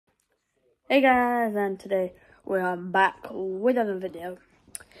Hey guys, and today we are back with another video.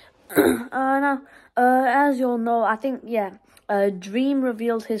 As you all know, I think, Dream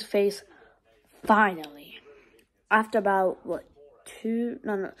revealed his face finally. After about,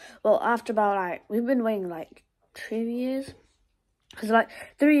 after about, we've been waiting, 2 years. Because,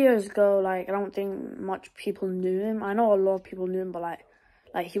 3 years ago, I don't think much people knew him. I know a lot of people knew him, but,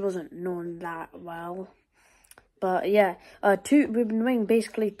 he wasn't known that well. But yeah, we've been waiting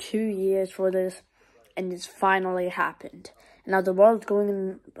basically 2 years for this, and it's finally happened. Now the world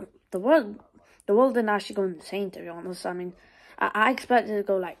didn't actually go insane, to be honest. I mean, I expected it to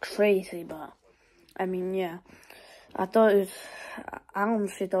go crazy, but I mean, yeah, I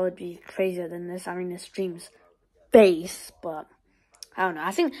honestly thought it'd be crazier than this. I mean, it streams base, but I don't know.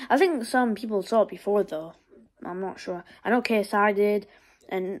 I think some people saw it before though. I'm not sure. I know KSI did.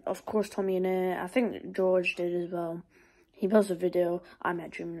 And, of course, Tommy and I think George did as well. He posted a video. I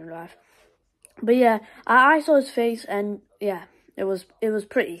met Dream in real life. But, yeah, I saw his face, and, yeah, it was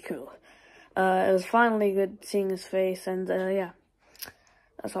pretty cool. It was finally good seeing his face, and, yeah,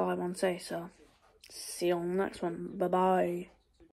 that's all I want to say. So, see you on the next one. Bye-bye.